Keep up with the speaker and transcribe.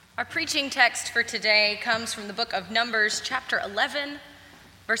Our preaching text for today comes from the book of Numbers, chapter 11,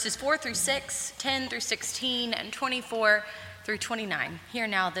 verses 4 through 6, 10 through 16, and 24 through 29. Hear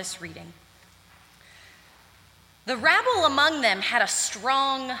now this reading. The rabble among them had a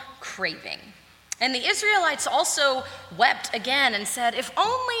strong craving, and the Israelites also wept again and said, "If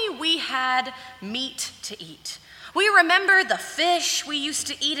only we had meat to eat. We remember the fish we used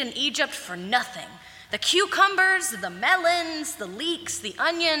to eat in Egypt for nothing. The cucumbers, the melons, the leeks, the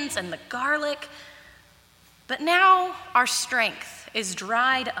onions, and the garlic. But now our strength is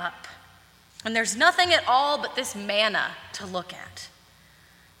dried up, and there's nothing at all but this manna to look at."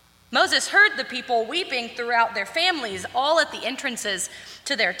 Moses heard the people weeping throughout their families, all at the entrances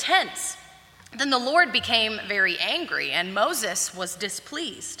to their tents. Then the Lord became very angry, and Moses was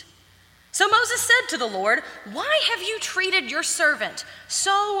displeased. So Moses said to the Lord, "Why have you treated your servant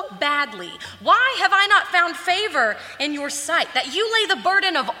so badly? Why have I not found favor in your sight, that you lay the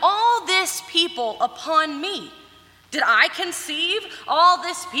burden of all this people upon me? Did I conceive all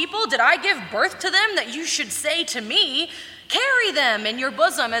this people? Did I give birth to them, that you should say to me, 'Carry them in your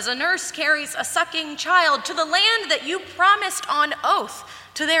bosom as a nurse carries a sucking child to the land that you promised on oath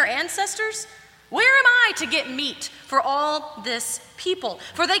to their ancestors'? Where am I to get meat for all this people?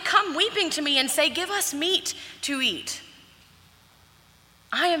 For they come weeping to me and say, 'Give us meat to eat.'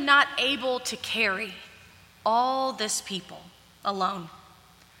 I am not able to carry all this people alone,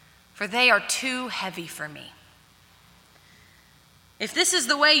 for they are too heavy for me. If this is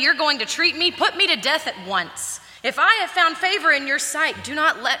the way you're going to treat me, put me to death at once. If I have found favor in your sight, do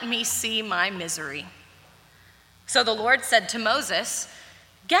not let me see my misery." So the Lord said to Moses,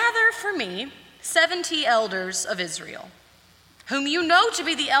 "Gather for me 70 elders of Israel, whom you know to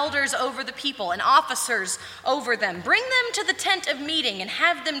be the elders over the people and officers over them. Bring them to the tent of meeting and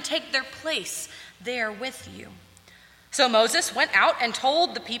have them take their place there with you." So Moses went out and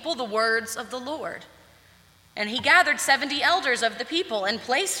told the people the words of the Lord. And he gathered 70 elders of the people and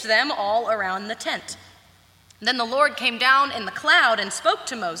placed them all around the tent. Then the Lord came down in the cloud and spoke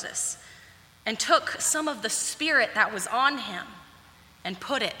to Moses, and took some of the spirit that was on him and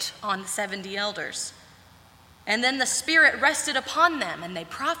put it on the 70 elders. And then the Spirit rested upon them, and they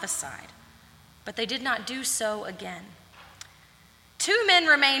prophesied, but they did not do so again. 2 men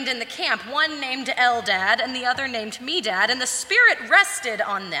remained in the camp, one named Eldad and the other named Medad, and the Spirit rested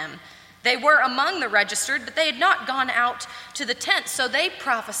on them. They were among the registered, but they had not gone out to the tent, so they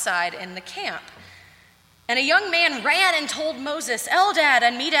prophesied in the camp. And a young man ran and told Moses, "Eldad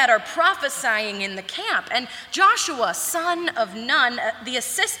and Medad are prophesying in the camp." And Joshua, son of Nun, the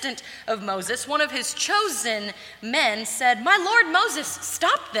assistant of Moses, one of his chosen men, said, "My lord Moses,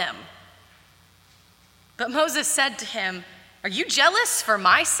 stop them." But Moses said to him, "Are you jealous for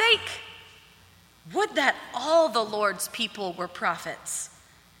my sake? Would that all the Lord's people were prophets,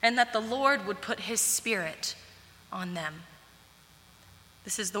 and that the Lord would put his spirit on them."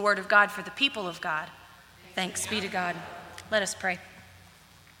 This is the word of God for the people of God. Thanks be to God. Let us pray.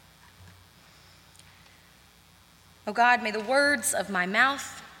 O God, may the words of my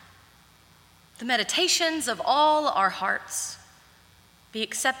mouth, the meditations of all our hearts be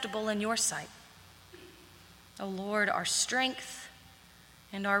acceptable in your sight. O Lord, our strength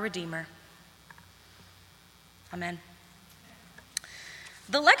and our Redeemer. Amen.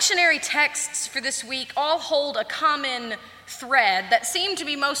 The lectionary texts for this week all hold a common thread that seem to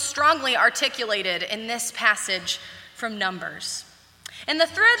be most strongly articulated in this passage from Numbers. And the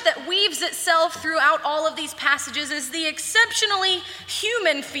thread that weaves itself throughout all of these passages is the exceptionally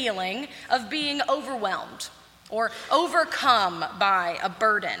human feeling of being overwhelmed or overcome by a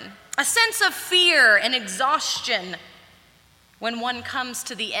burden, a sense of fear and exhaustion when one comes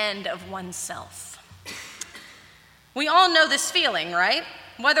to the end of oneself. We all know this feeling, right?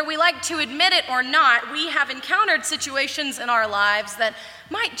 Whether we like to admit it or not, we have encountered situations in our lives that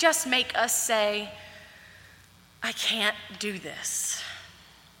might just make us say, "I can't do this."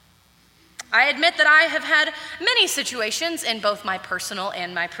 I admit that I have had many situations in both my personal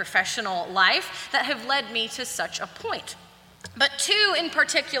and my professional life that have led me to such a point. But 2 in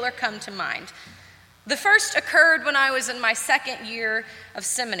particular come to mind. The first occurred when I was in my second year of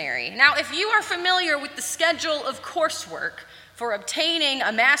seminary. Now, if you are familiar with the schedule of coursework for obtaining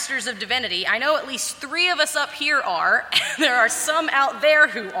a Master's of Divinity, I know at least 3 of us up here are, there are some out there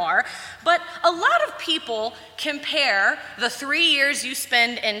who are, but a lot of people compare the 3 years you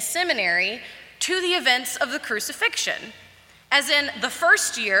spend in seminary to the events of the crucifixion. As in, the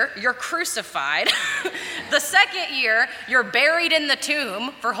first year, you're crucified. The second year, you're buried in the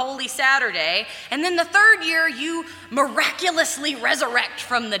tomb for Holy Saturday. And then the third year, you miraculously resurrect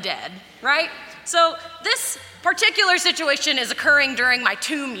from the dead, right? So this particular situation is occurring during my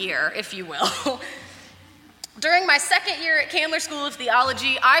tomb year, if you will. During my second year at Candler School of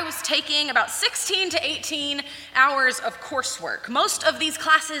Theology, I was taking about 16 to 18 hours of coursework, most of these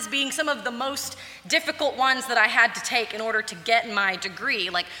classes being some of the most difficult ones that I had to take in order to get my degree,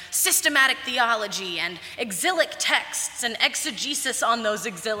 like systematic theology and exilic texts and exegesis on those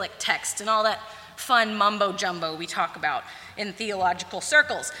exilic texts and all that fun mumbo-jumbo we talk about in theological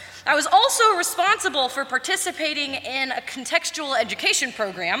circles. I was also responsible for participating in a contextual education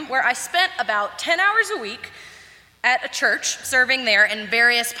program where I spent about 10 hours a week at a church, serving there in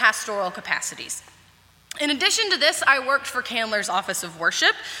various pastoral capacities. In addition to this, I worked for Candler's Office of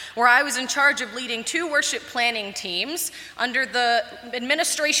Worship, where I was in charge of leading 2 worship planning teams under the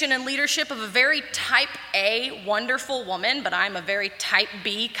administration and leadership of a very type A, wonderful woman, but I'm a very type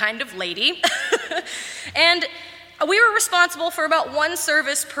B kind of lady. And we were responsible for about 1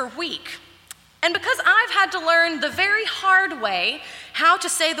 service per week. And because I've had to learn the very hard way how to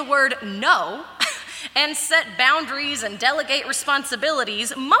say the word no, and set boundaries and delegate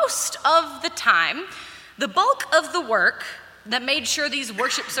responsibilities, most of the time, the bulk of the work that made sure these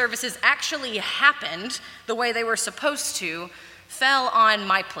worship services actually happened the way they were supposed to fell on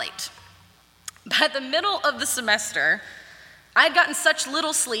my plate. By the middle of the semester, I had gotten such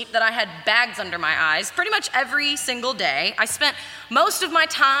little sleep that I had bags under my eyes pretty much every single day. I spent most of my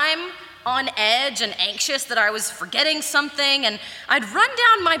time on edge and anxious that I was forgetting something, and I'd run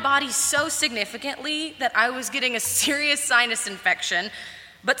down my body so significantly that I was getting a serious sinus infection,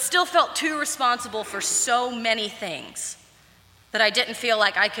 but still felt too responsible for so many things that I didn't feel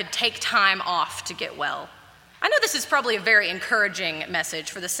like I could take time off to get well. I know this is probably a very encouraging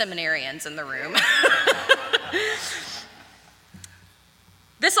message for the seminarians in the room.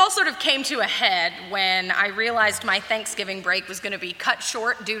 This all sort of came to a head when I realized my Thanksgiving break was going to be cut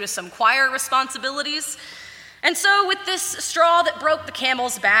short due to some choir responsibilities. And so with this straw that broke the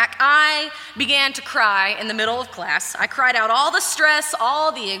camel's back, I began to cry in the middle of class. I cried out all the stress,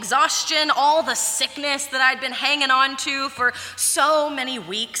 all the exhaustion, all the sickness that I'd been hanging on to for so many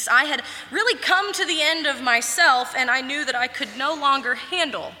weeks. I had really come to the end of myself, and I knew that I could no longer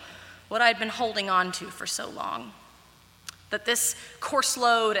handle what I'd been holding on to for so long. That this course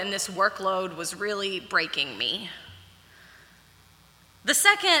load and this workload was really breaking me. The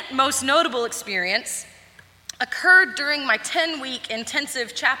second most notable experience occurred during my 10-week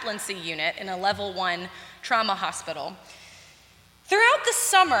intensive chaplaincy unit in a level 1 trauma hospital. Throughout the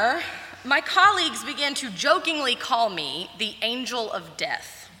summer, my colleagues began to jokingly call me the angel of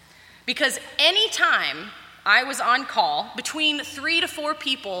death, because any time I was on call, between 3 to 4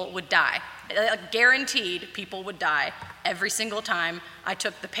 people would die. Guaranteed people would die every single time I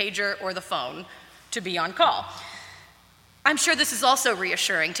took the pager or the phone to be on call. I'm sure this is also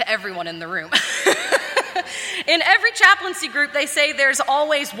reassuring to everyone in the room. In every chaplaincy group, they say there's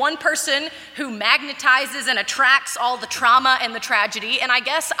always one person who magnetizes and attracts all the trauma and the tragedy, and I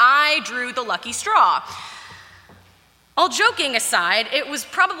guess I drew the lucky straw. All joking aside, it was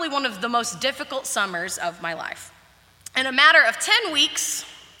probably one of the most difficult summers of my life. In a matter of 10 weeks,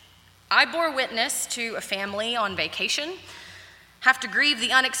 I bore witness to a family on vacation have to grieve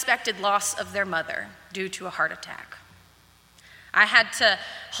the unexpected loss of their mother due to a heart attack. I had to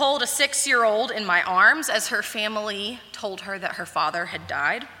hold a 6-year-old in my arms as her family told her that her father had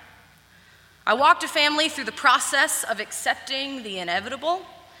died. I walked a family through the process of accepting the inevitable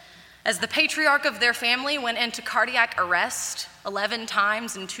as the patriarch of their family went into cardiac arrest 11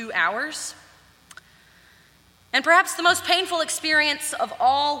 times in 2 hours. And perhaps the most painful experience of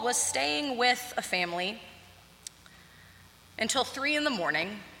all was staying with a family until 3 a.m,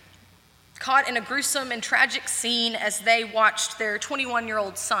 caught in a gruesome and tragic scene as they watched their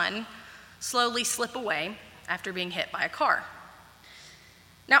 21-year-old son slowly slip away after being hit by a car.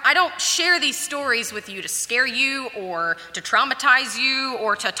 Now, I don't share these stories with you to scare you or to traumatize you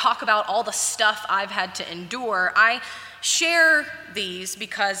or to talk about all the stuff I've had to endure. I share these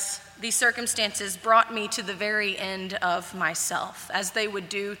because these circumstances brought me to the very end of myself, as they would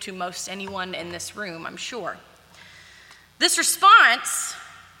do to most anyone in this room, I'm sure. This response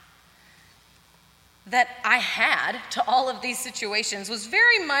that I had to all of these situations was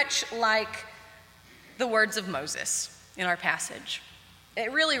very much like the words of Moses in our passage.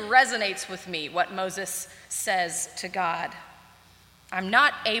 It really resonates with me what Moses says to God. I'm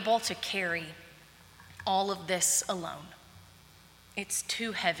not able to carry all of this alone. It's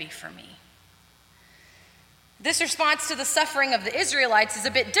too heavy for me. This response to the suffering of the Israelites is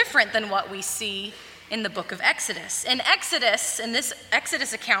a bit different than what we see in the book of Exodus. In this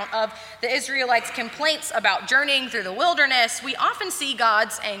Exodus account of the Israelites' complaints about journeying through the wilderness, we often see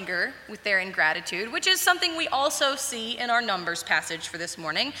God's anger with their ingratitude, which is something we also see in our Numbers passage for this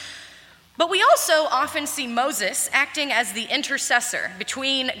morning. But we also often see Moses acting as the intercessor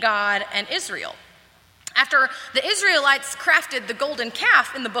between God and Israel. After the Israelites crafted the golden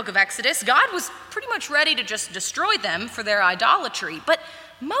calf in the book of Exodus, God was pretty much ready to just destroy them for their idolatry. But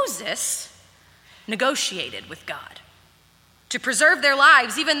Moses negotiated with God to preserve their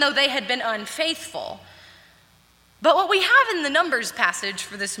lives, even though they had been unfaithful. But what we have in the Numbers passage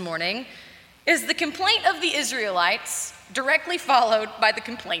for this morning is the complaint of the Israelites directly followed by the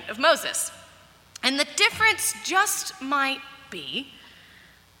complaint of Moses. And the difference just might be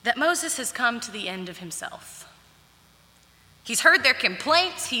that Moses has come to the end of himself. He's heard their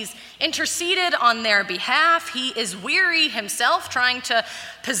complaints, he's interceded on their behalf, he is weary himself trying to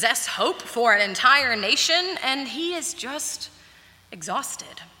possess hope for an entire nation, and he is just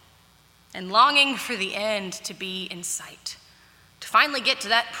exhausted and longing for the end to be in sight, to finally get to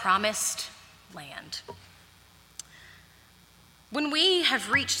that promised land. When we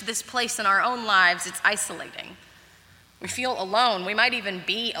have reached this place in our own lives, it's isolating. We feel alone. We might even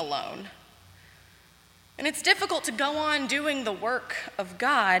be alone. And it's difficult to go on doing the work of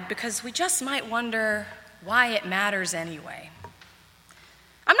God because we just might wonder why it matters anyway.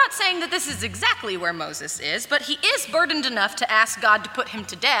 I'm not saying that this is exactly where Moses is, but he is burdened enough to ask God to put him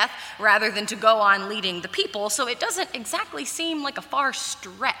to death rather than to go on leading the people, so it doesn't exactly seem like a far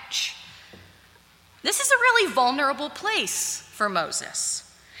stretch. This is a really vulnerable place for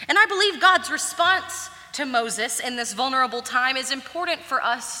Moses. And I believe God's response to Moses in this vulnerable time is important for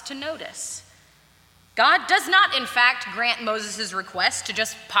us to notice. God does not, in fact, grant Moses' request to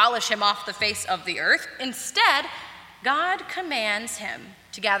just polish him off the face of the earth. Instead, God commands him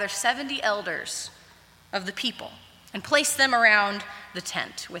to gather 70 elders of the people and place them around the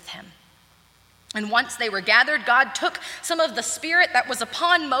tent with him. And once they were gathered, God took some of the spirit that was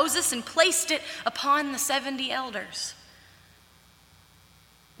upon Moses and placed it upon the 70 elders.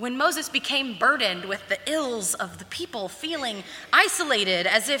 When Moses became burdened with the ills of the people, feeling isolated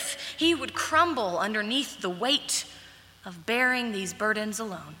as if he would crumble underneath the weight of bearing these burdens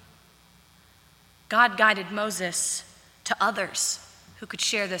alone, God guided Moses to others who could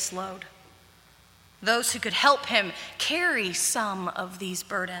share this load, those who could help him carry some of these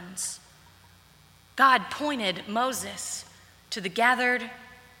burdens. God pointed Moses to the gathered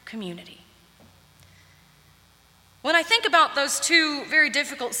community. When I think about those two very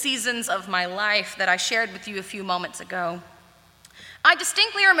difficult seasons of my life that I shared with you a few moments ago, I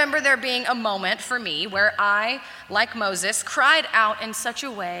distinctly remember there being a moment for me where I, like Moses, cried out in such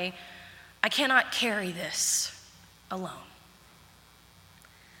a way, I cannot carry this alone.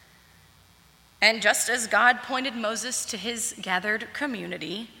 And just as God pointed Moses to his gathered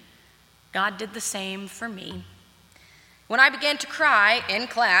community, God did the same for me. When I began to cry in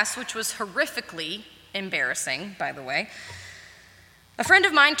class, which was horrifically embarrassing, by the way, a friend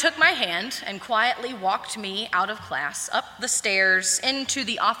of mine took my hand and quietly walked me out of class, up the stairs, into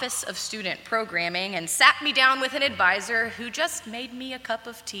the Office of Student Programming, and sat me down with an advisor who just made me a cup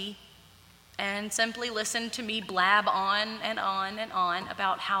of tea and simply listened to me blab on and on and on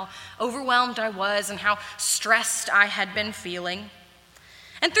about how overwhelmed I was and how stressed I had been feeling.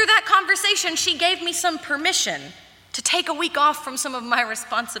 And through that conversation, she gave me some permission to take a week off from some of my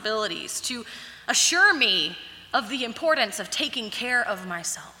responsibilities, to assure me of the importance of taking care of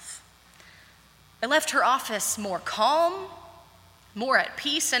myself. I left her office more calm, more at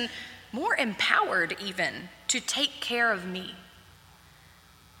peace, and more empowered even to take care of me.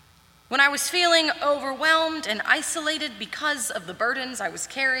 When I was feeling overwhelmed and isolated because of the burdens I was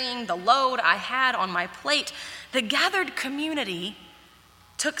carrying, the load I had on my plate, the gathered community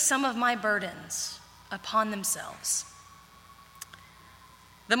took some of my burdens upon themselves.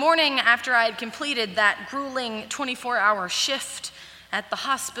 The morning after I had completed that grueling 24-hour shift at the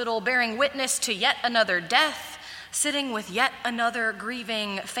hospital, bearing witness to yet another death, sitting with yet another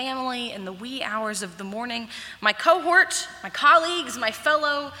grieving family in the wee hours of the morning, my cohort, my colleagues, my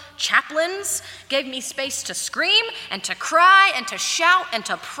fellow chaplains gave me space to scream and to cry and to shout and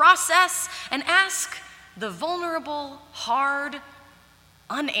to process and ask the vulnerable, hard,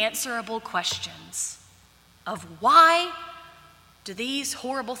 unanswerable questions of why do these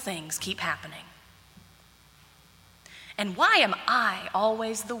horrible things keep happening? And why am I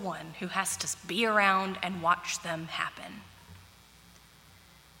always the one who has to be around and watch them happen?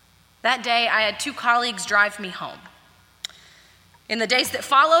 That day, I had 2 colleagues drive me home. In the days that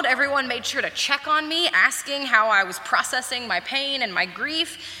followed, everyone made sure to check on me, asking how I was processing my pain and my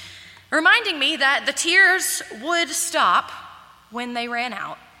grief. reminding me that the tears would stop when they ran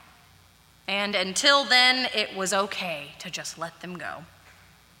out. And until then, it was okay to just let them go.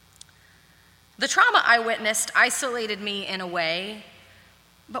 The trauma I witnessed isolated me in a way,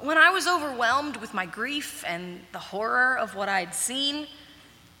 but when I was overwhelmed with my grief and the horror of what I'd seen,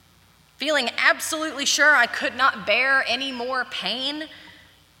 feeling absolutely sure I could not bear any more pain,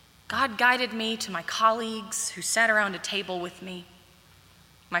 God guided me to my colleagues who sat around a table with me,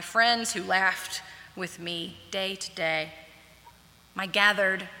 my friends who laughed with me day to day, my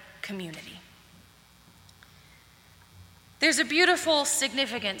gathered community. There's a beautiful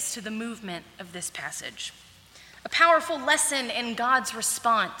significance to the movement of this passage, a powerful lesson in God's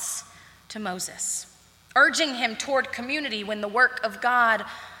response to Moses, urging him toward community when the work of God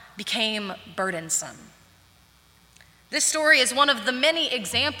became burdensome. This story is one of the many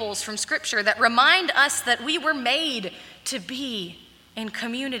examples from Scripture that remind us that we were made to be in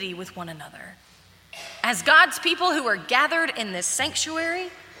community with one another. As God's people who are gathered in this sanctuary,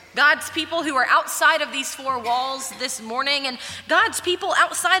 God's people who are outside of these four walls this morning, and God's people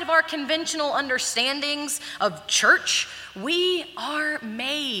outside of our conventional understandings of church, we are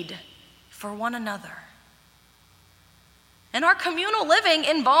made for one another. And our communal living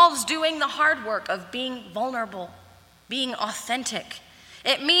involves doing the hard work of being vulnerable, being authentic.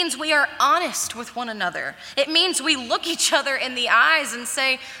 It means we are honest with one another. It means we look each other in the eyes and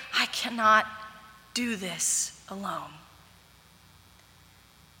say, I cannot do this alone.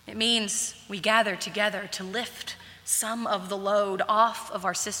 It means we gather together to lift some of the load off of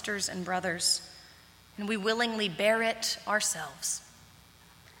our sisters and brothers, and we willingly bear it ourselves.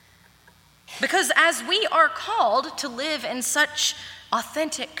 Because as we are called to live in such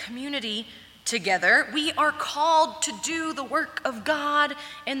authentic community together, we are called to do the work of God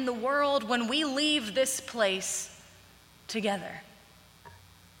in the world when we leave this place together.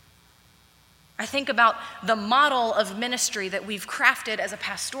 I think about the model of ministry that we've crafted as a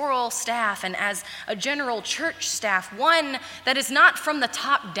pastoral staff and as a general church staff, one that is not from the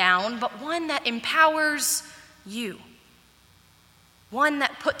top down, but one that empowers you, one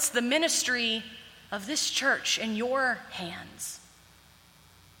that puts the ministry of this church in your hands,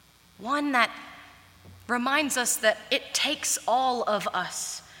 one that reminds us that it takes all of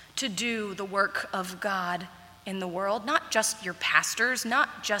us to do the work of God in the world, not just your pastors,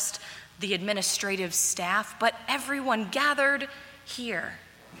 not just the administrative staff, but everyone gathered here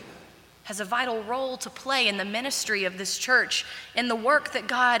has a vital role to play in the ministry of this church, in the work that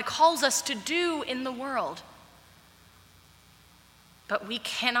God calls us to do in the world. But we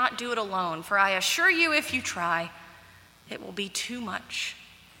cannot do it alone, for I assure you, if you try, it will be too much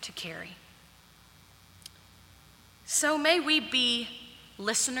to carry. So may we be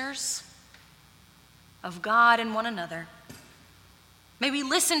listeners of God and one another. May we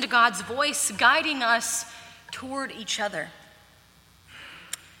listen to God's voice guiding us toward each other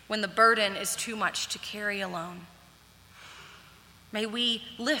when the burden is too much to carry alone. May we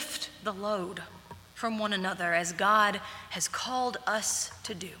lift the load from one another as God has called us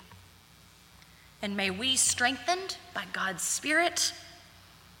to do. And may we, strengthened by God's Spirit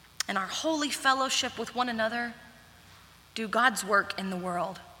and our holy fellowship with one another, do God's work in the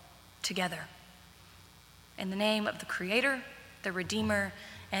world together. In the name of the Creator, the Redeemer,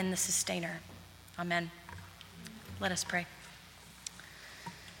 and the Sustainer. Amen. Let us pray.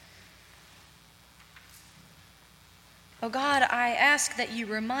 Oh God, I ask that you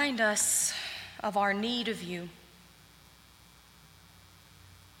remind us of our need of you,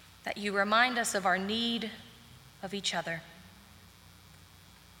 that you remind us of our need of each other,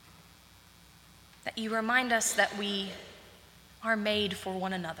 that you remind us that we are made for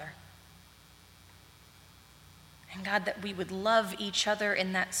one another. And God, that we would love each other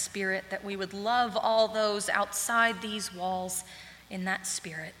in that spirit, that we would love all those outside these walls in that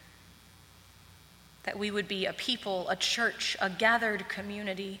spirit, that we would be a people, a church, a gathered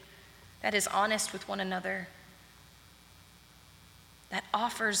community that is honest with one another, that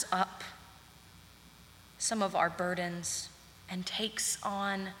offers up some of our burdens and takes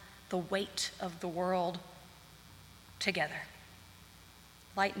on the weight of the world together,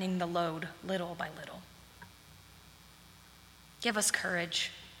 lightening the load little by little. Give us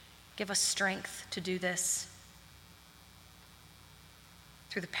courage. Give us strength to do this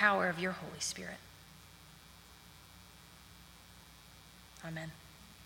through the power of your Holy Spirit. Amen.